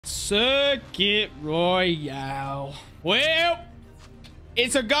Circuit Royale. Well,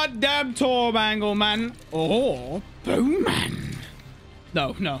 it's a goddamn Torb angle, man. Oh, boom, man.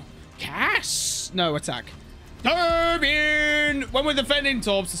 No. Cass. No, attack. Torb in. When we're defending,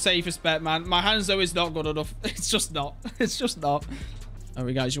 Torb's the safest bet, man. My hands, though, is not good enough. It's just not. It's just not. All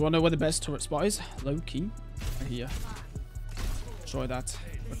right, guys, you want to know where the best turret spot is? Low key. Right here. Try that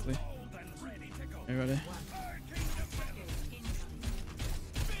quickly. Are you ready?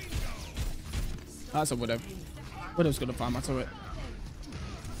 That's a Widow. Widow's gonna find my turret.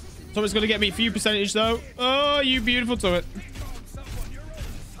 Turret's gonna get me a few percentage though. Oh, you beautiful turret.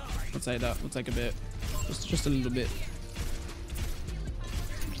 We'll take that. We'll take a bit. Just a little bit.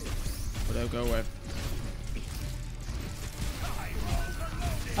 Widow, go away.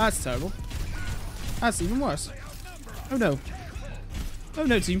 That's terrible. That's even worse. Oh no. Oh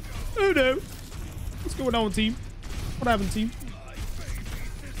no, team. Oh no. What's going on, team? What happened, team?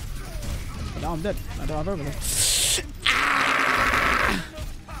 Now I'm dead. I don't have overlay. Ah!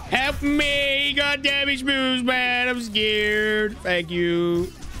 Help me! God damage moves, man. I'm scared. Thank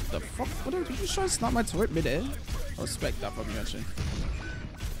you. The fuck? What did you just try to snap my turret mid-air? I respect that from you, actually.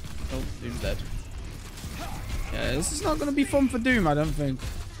 Oh, Doom's dead. Yeah, this is not going to be fun for Doom, I don't think.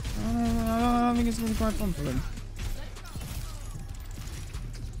 I don't think it's going to be quite fun for him.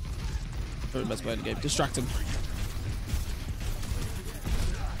 Probably the best player in the game. Distract him.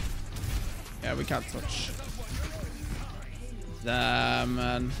 Yeah, we can't touch. Damn,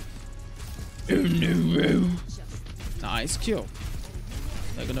 man. Oh no. Nice kill.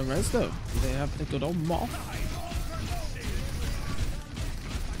 They're gonna res though. Do they have the good old moth?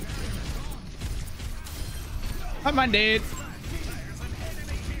 I'm on dead.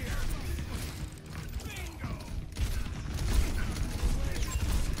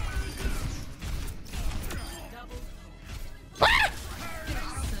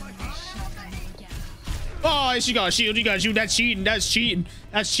 Oh, she got a shield. You got to shoot. That's cheating. That's cheating.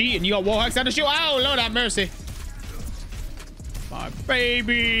 That's cheating. You got wall hacks on the shield. Oh, Lord have mercy. My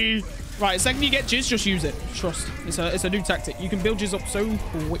baby. Right, second you get jizz, just use it. Trust. It's a new tactic. You can build jizz up so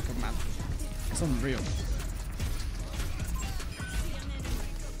quick, man. It's unreal.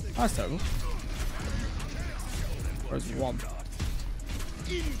 That's terrible. Where's one?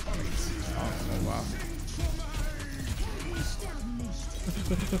 Oh wow.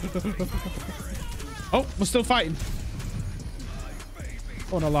 Oh, we're still fighting.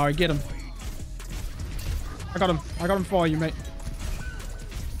 Oh no, Larry, get him. I got him. I got him for you, mate.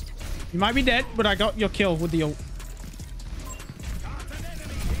 You might be dead, but I got your kill with the ult.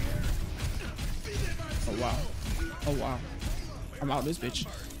 Oh wow. Oh wow. I'm out of this bitch.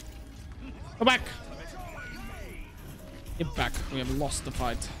 Go back. Get back. We have lost the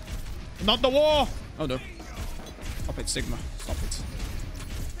fight. Not the war. Oh no. Stop it, Sigma. Stop it.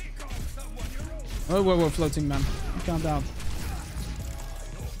 Oh, whoa, floating man. Calm down.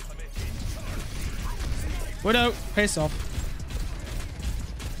 Widow, piss off.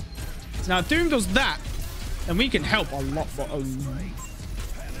 Now, if Doom does that, then we can help a lot. But, oh.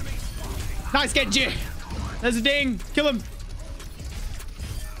 Nice Genji. There's a ding. Kill him.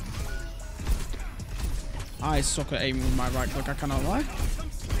 I suck at aiming with my right click. I cannot lie.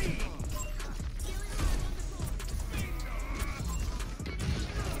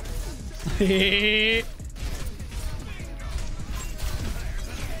 Oh,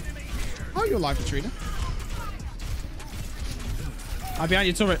 you're alive, Katrina. I'm behind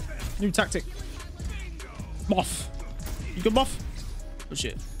your turret. New tactic. Moth. You good, Moth? Oh,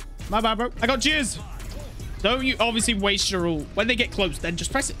 shit. My bad, bro. I got jizz. Don't you obviously waste your ult. When they get close, then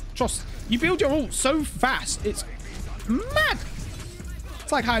just press it. Trust. You build your ult so fast. It's mad.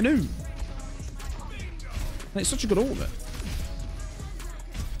 It's like high noon. And it's such a good ult, man.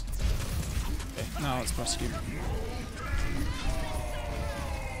 No, let's prosecute.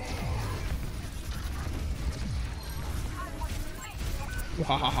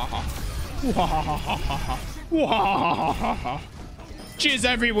 Cheers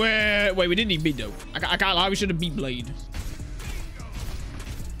everywhere. Wait, we didn't need beat though. I can't lie, we should have beat Blade.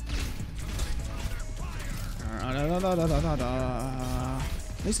 At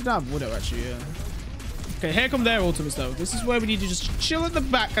least I don't have Widow actually, yeah. Okay, here come their ultimates though. This is where we need to just chill at the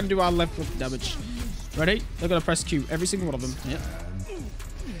back and do our left hook damage. Ready? They're gonna press Q. Every single one of them. Yep.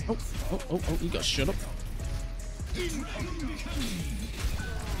 Oh, you got shut up.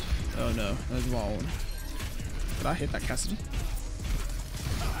 Oh no, there's one. Did I hit that Cassidy?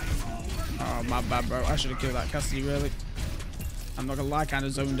 Oh, my bad, bro. I should have killed that Cassidy, really. I'm not gonna lie, kind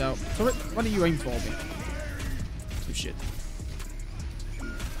of zoned out. Turret, why do you aim for me? Oh shit.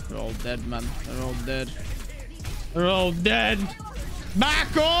 They're all dead, man. They're all dead. They're all dead.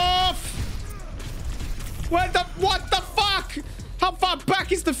 Back off! What the fuck? How far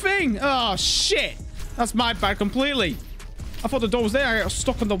back is the thing? Oh, shit. That's my bad completely. I thought the door was there. I got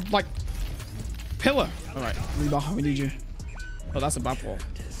stuck on the, like, pillar. All right, Reba, we need you. Oh, that's a bad wall.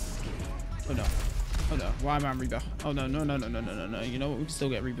 Oh, no. Oh, no. Why am I on Reba? Oh, no, no, no, no, no, no, no, no. You know what? We can still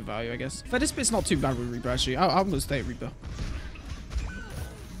get Reba value, I guess. But this bit's not too bad with Reba, actually. I'm going to stay at Reba.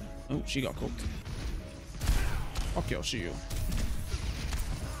 Oh, she got cooked. Fuck your shield.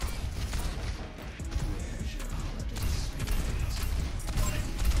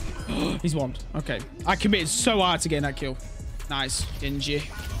 He's won. Okay. I committed so hard to getting that kill. Nice. Dingy.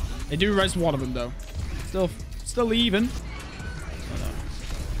 They do res one of them, though. Still even. Oh, no.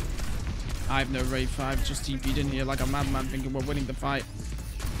 I have no raid 5. Just TP'd in here like a madman thinking we're winning the fight.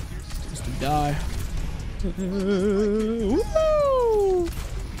 Just to die. Woo!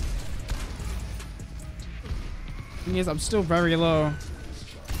 Thing is, I'm still very low.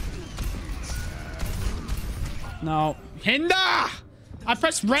 No. Hinder! I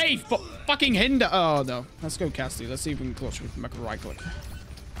pressed Wraith, but fucking hinder. Oh, no. Let's go, Cassidy. Let's see if we can clutch with make a right click.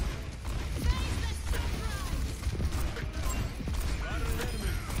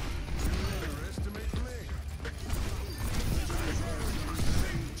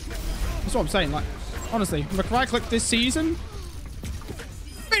 That's what I'm saying. Like, honestly, make a right click this season,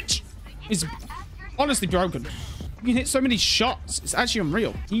 bitch, is honestly broken. You can hit so many shots. It's actually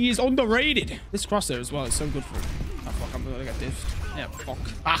unreal. He is underrated. This crosshair as well is so good for him. Oh, fuck. I'm gonna get diffed. Yeah, fuck.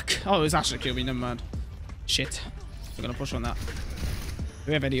 Back. Oh, it's actually killed me. Never mind. Shit. We're gonna push on that. Do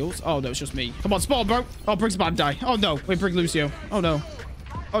we have any heals? Oh, no, it's just me. Come on, spawn, bro. Oh, Brig's about to die. Oh, no. Wait, Brig Lucio. Oh, no.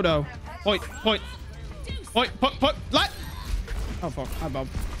 Oh, no. Point. Put. Let. Oh, fuck. Hi, Bob.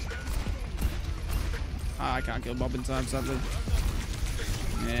 I can't kill Bob in time, sadly.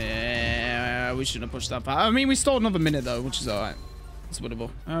 Yeah, we shouldn't have pushed that far. I mean, we stole another minute, though, which is alright. It's winnable.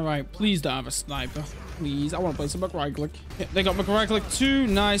 Alright, please don't have a sniper. Please. I want to play some right click. Yeah, they got right click too.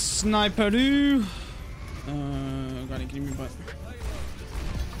 Nice sniper-oo. Granny, can you move back?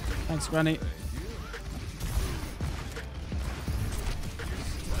 Thanks, Granny.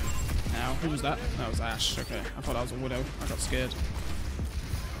 Now, who was that? That was Ash. Okay. I thought that was a Widow. I got scared.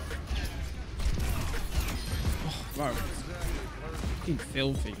 Oh, wow. Fucking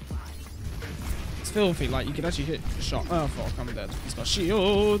filthy. It's filthy. Like, you could actually hit a shot. Oh, fuck. I'm dead. He's got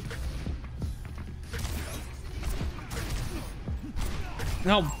shield.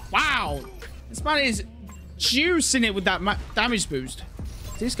 Oh, wow. This man is juicing it with that damage boost.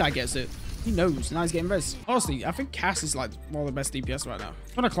 This guy gets it. He knows. Now he's getting res. Honestly, I think Cass is like one of the best DPS right now.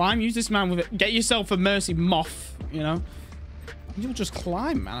 Want to climb? Use this man with it. Get yourself a Mercy Moth, you know? You'll just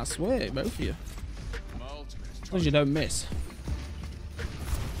climb, man. I swear. Both of you. As long as you don't miss.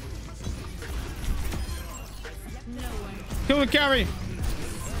 Kill the carry.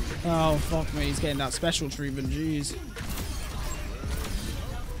 Oh, fuck me. He's getting that special treatment. Jeez.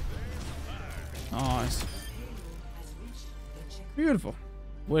 Nice. Beautiful.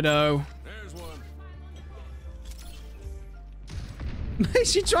 Widow.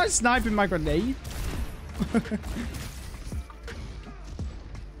 She tried sniping my grenade.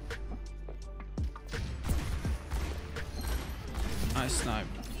 Nice snipe.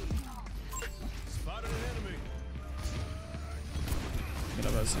 Get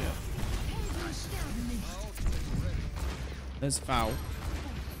up us here. There's foul.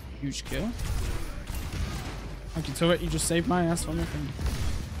 Huge kill. Thank you, turret. You just saved my ass from nothing.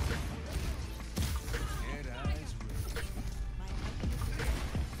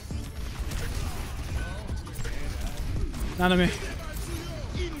 None of me.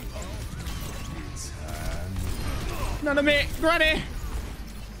 None of me. Granny.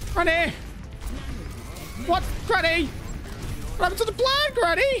 Granny. What? Granny. What happened to the plan,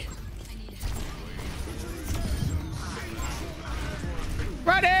 Granny?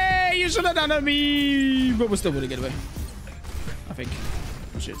 Granny, you should have done it me. But we're still going to get away. I think.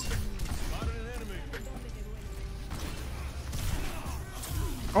 Oh, shit.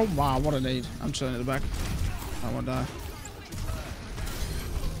 Oh, wow. What a nade. I'm chilling at the back. I won't die.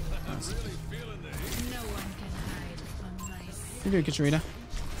 Nice. You doing, Katrina?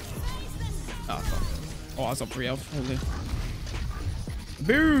 Oh, fuck. Oh, I was up 3 health. Holy.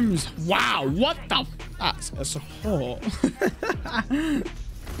 Booms! Wow, what the? That's a support.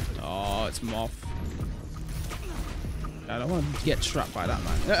 Oh, it's Moth. I don't want to get trapped by that,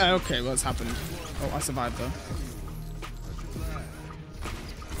 man. Okay, what's happened? Oh, I survived, though.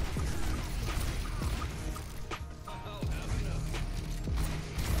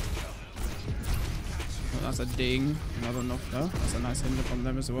 Oh, that's a ding. Not enough, though. That's a nice hinder from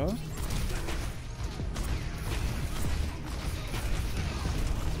them as well.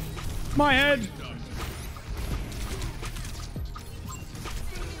 My head.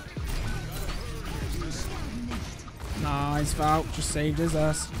 Nice, Val. Just saved his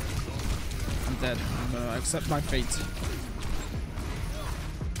ass. I'm dead. I'm gonna accept my fate.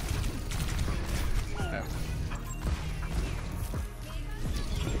 Oh.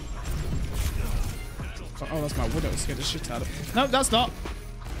 Oh, that's my widow. Scared the shit out of it. No, that's not.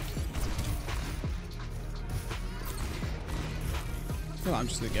 Well, I'm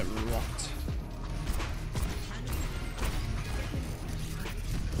just gonna get rocked.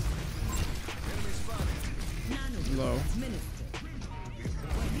 Low.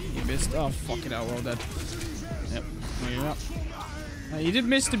 You missed. Oh, fucking hell. Well dead. Yep. Yep. Now, you did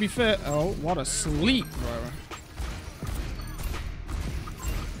miss, to be fair. Oh, what a sleep, bro.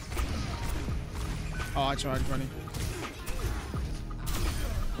 Oh, I tried running.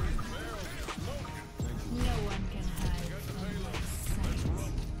 No one can hide from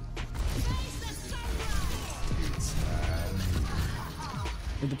my sight.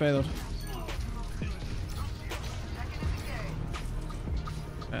 With the payload.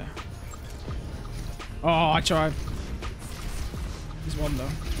 Yeah. Oh, I tried. There's one though.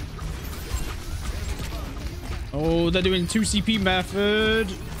 Oh, they're doing 2 CP method.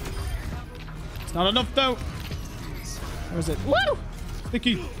 It's not enough though. Where is it? Woo!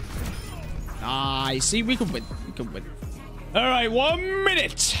 Sticky. Nice. See, we can win. We can win. All right, 1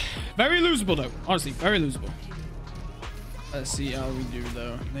 minute. Very losable though. Honestly, very losable. Let's see how we do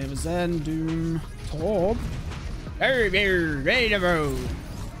though. They have a Zen, Doom, Torb. Very ready to roll.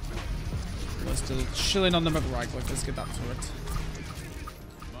 We're still chilling on the McRae. Let's get that to it.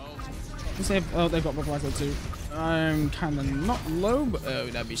 Oh, they've got McRae too. I'm kind of not low, but oh,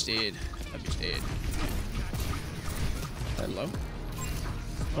 that'd be stayed. That'd be stayed. They're low.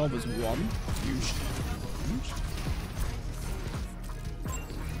 Torb is 1. Huge.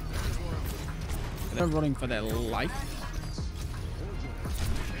 They're running for their life.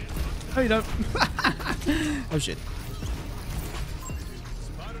 Oh, you don't. Oh, shit.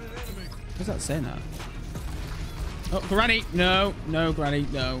 What's that saying now? Oh, Granny. No, no, Granny.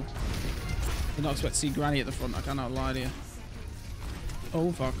 No. Did not expect to see Granny at the front. I cannot lie to you.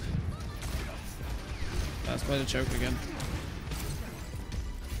 Oh, fuck. Let's play the choke again.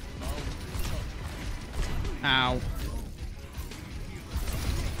 Ow.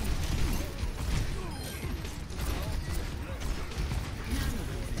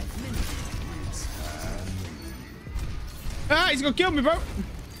 Ah, he's gonna kill me, bro.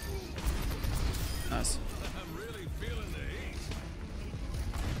 Nice.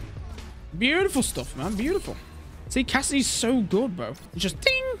 Beautiful stuff, man. Beautiful. See, Cassidy's so good, bro. It's just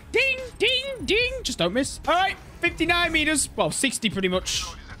ding, ding, ding, ding. Just don't miss. All right, 59 meters. Well, 60 pretty much.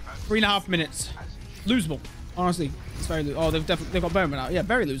 3.5 minutes. Losable. Honestly, it's very losable. Oh, they've got Bowman out. Yeah,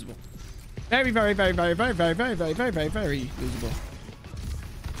 very losable. Very, very, very, very, very, very, very, very, very, very, very losable.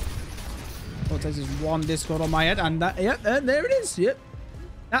 All it takes is one Discord on my head, and that, yep, there it is. Yep,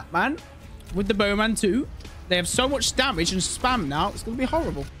 that man with the Bowman too. They have so much damage and spam now. It's gonna be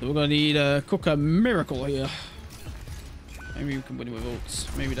horrible. So we're gonna need a cook a miracle here. Maybe we can win with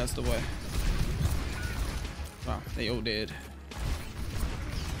ults. Maybe that's the way. Wow, they all did.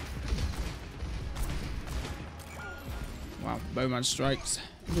 Wow, Bowman strikes.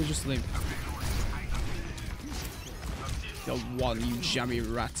 They just leave. You're one, you jammy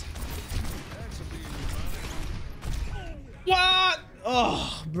rat. What?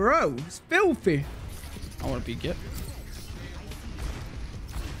 Oh, bro, it's filthy. I want to peek it.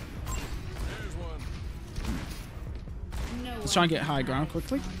 Let's try and get high ground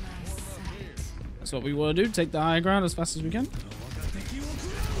quickly. That's what we want to do. Take the high ground as fast as we can.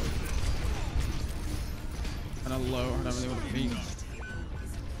 Kind of low. I don't really want to peek.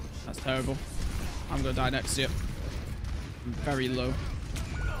 That's terrible. I'm going to die next to you. I'm very low.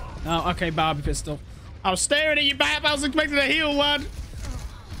 No, okay, Barbie pistol. I was staring at you, Bab. I was expecting a heal, lad.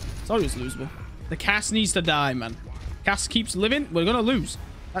 It's always losable. The Cass needs to die, man. Cass keeps living. We're going to lose.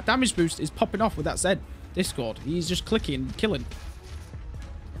 That damage boost is popping off with that Zed. Discord. He's just clicking, killing.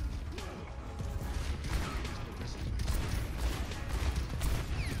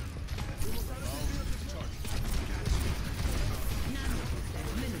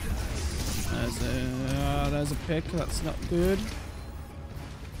 There's a pick. That's not good.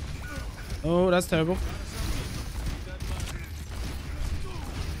 Oh, that's terrible.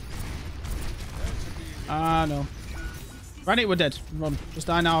 Ah, no. Granny, we're dead. Run. Just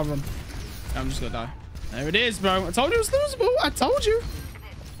die now, run. I'm just gonna die. There it is, bro. I told you it was losable. I told you.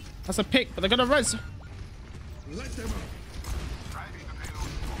 That's a pick, but they're gonna res.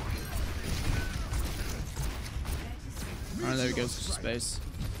 Alright, there we go. Space.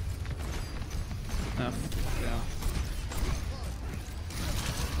 Yeah.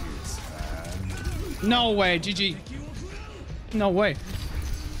 No way, GG. No way.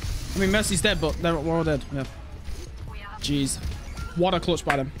 I mean, Mercy's dead, but we're all dead. Yeah. Jeez. What a clutch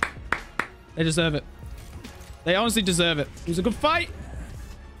by them. They deserve it. They honestly deserve it. It was a good fight.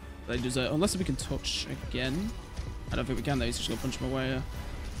 They deserve it. Unless we can touch again. I don't think we can, though. He's just going to punch him away. Yeah.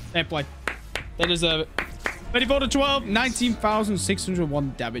 Fair play. They deserve it. 34 to 12.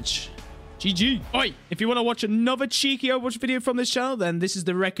 19,601 damage. GG. Oi, if you want to watch another cheeky Overwatch video from this channel, then this is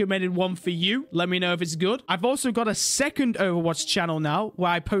the recommended one for you. Let me know if it's good. I've also got a second Overwatch channel now where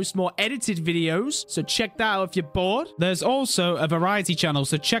I post more edited videos. So check that out if you're bored. There's also a variety channel,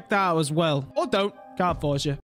 so check that out as well. Or don't. Can't force you.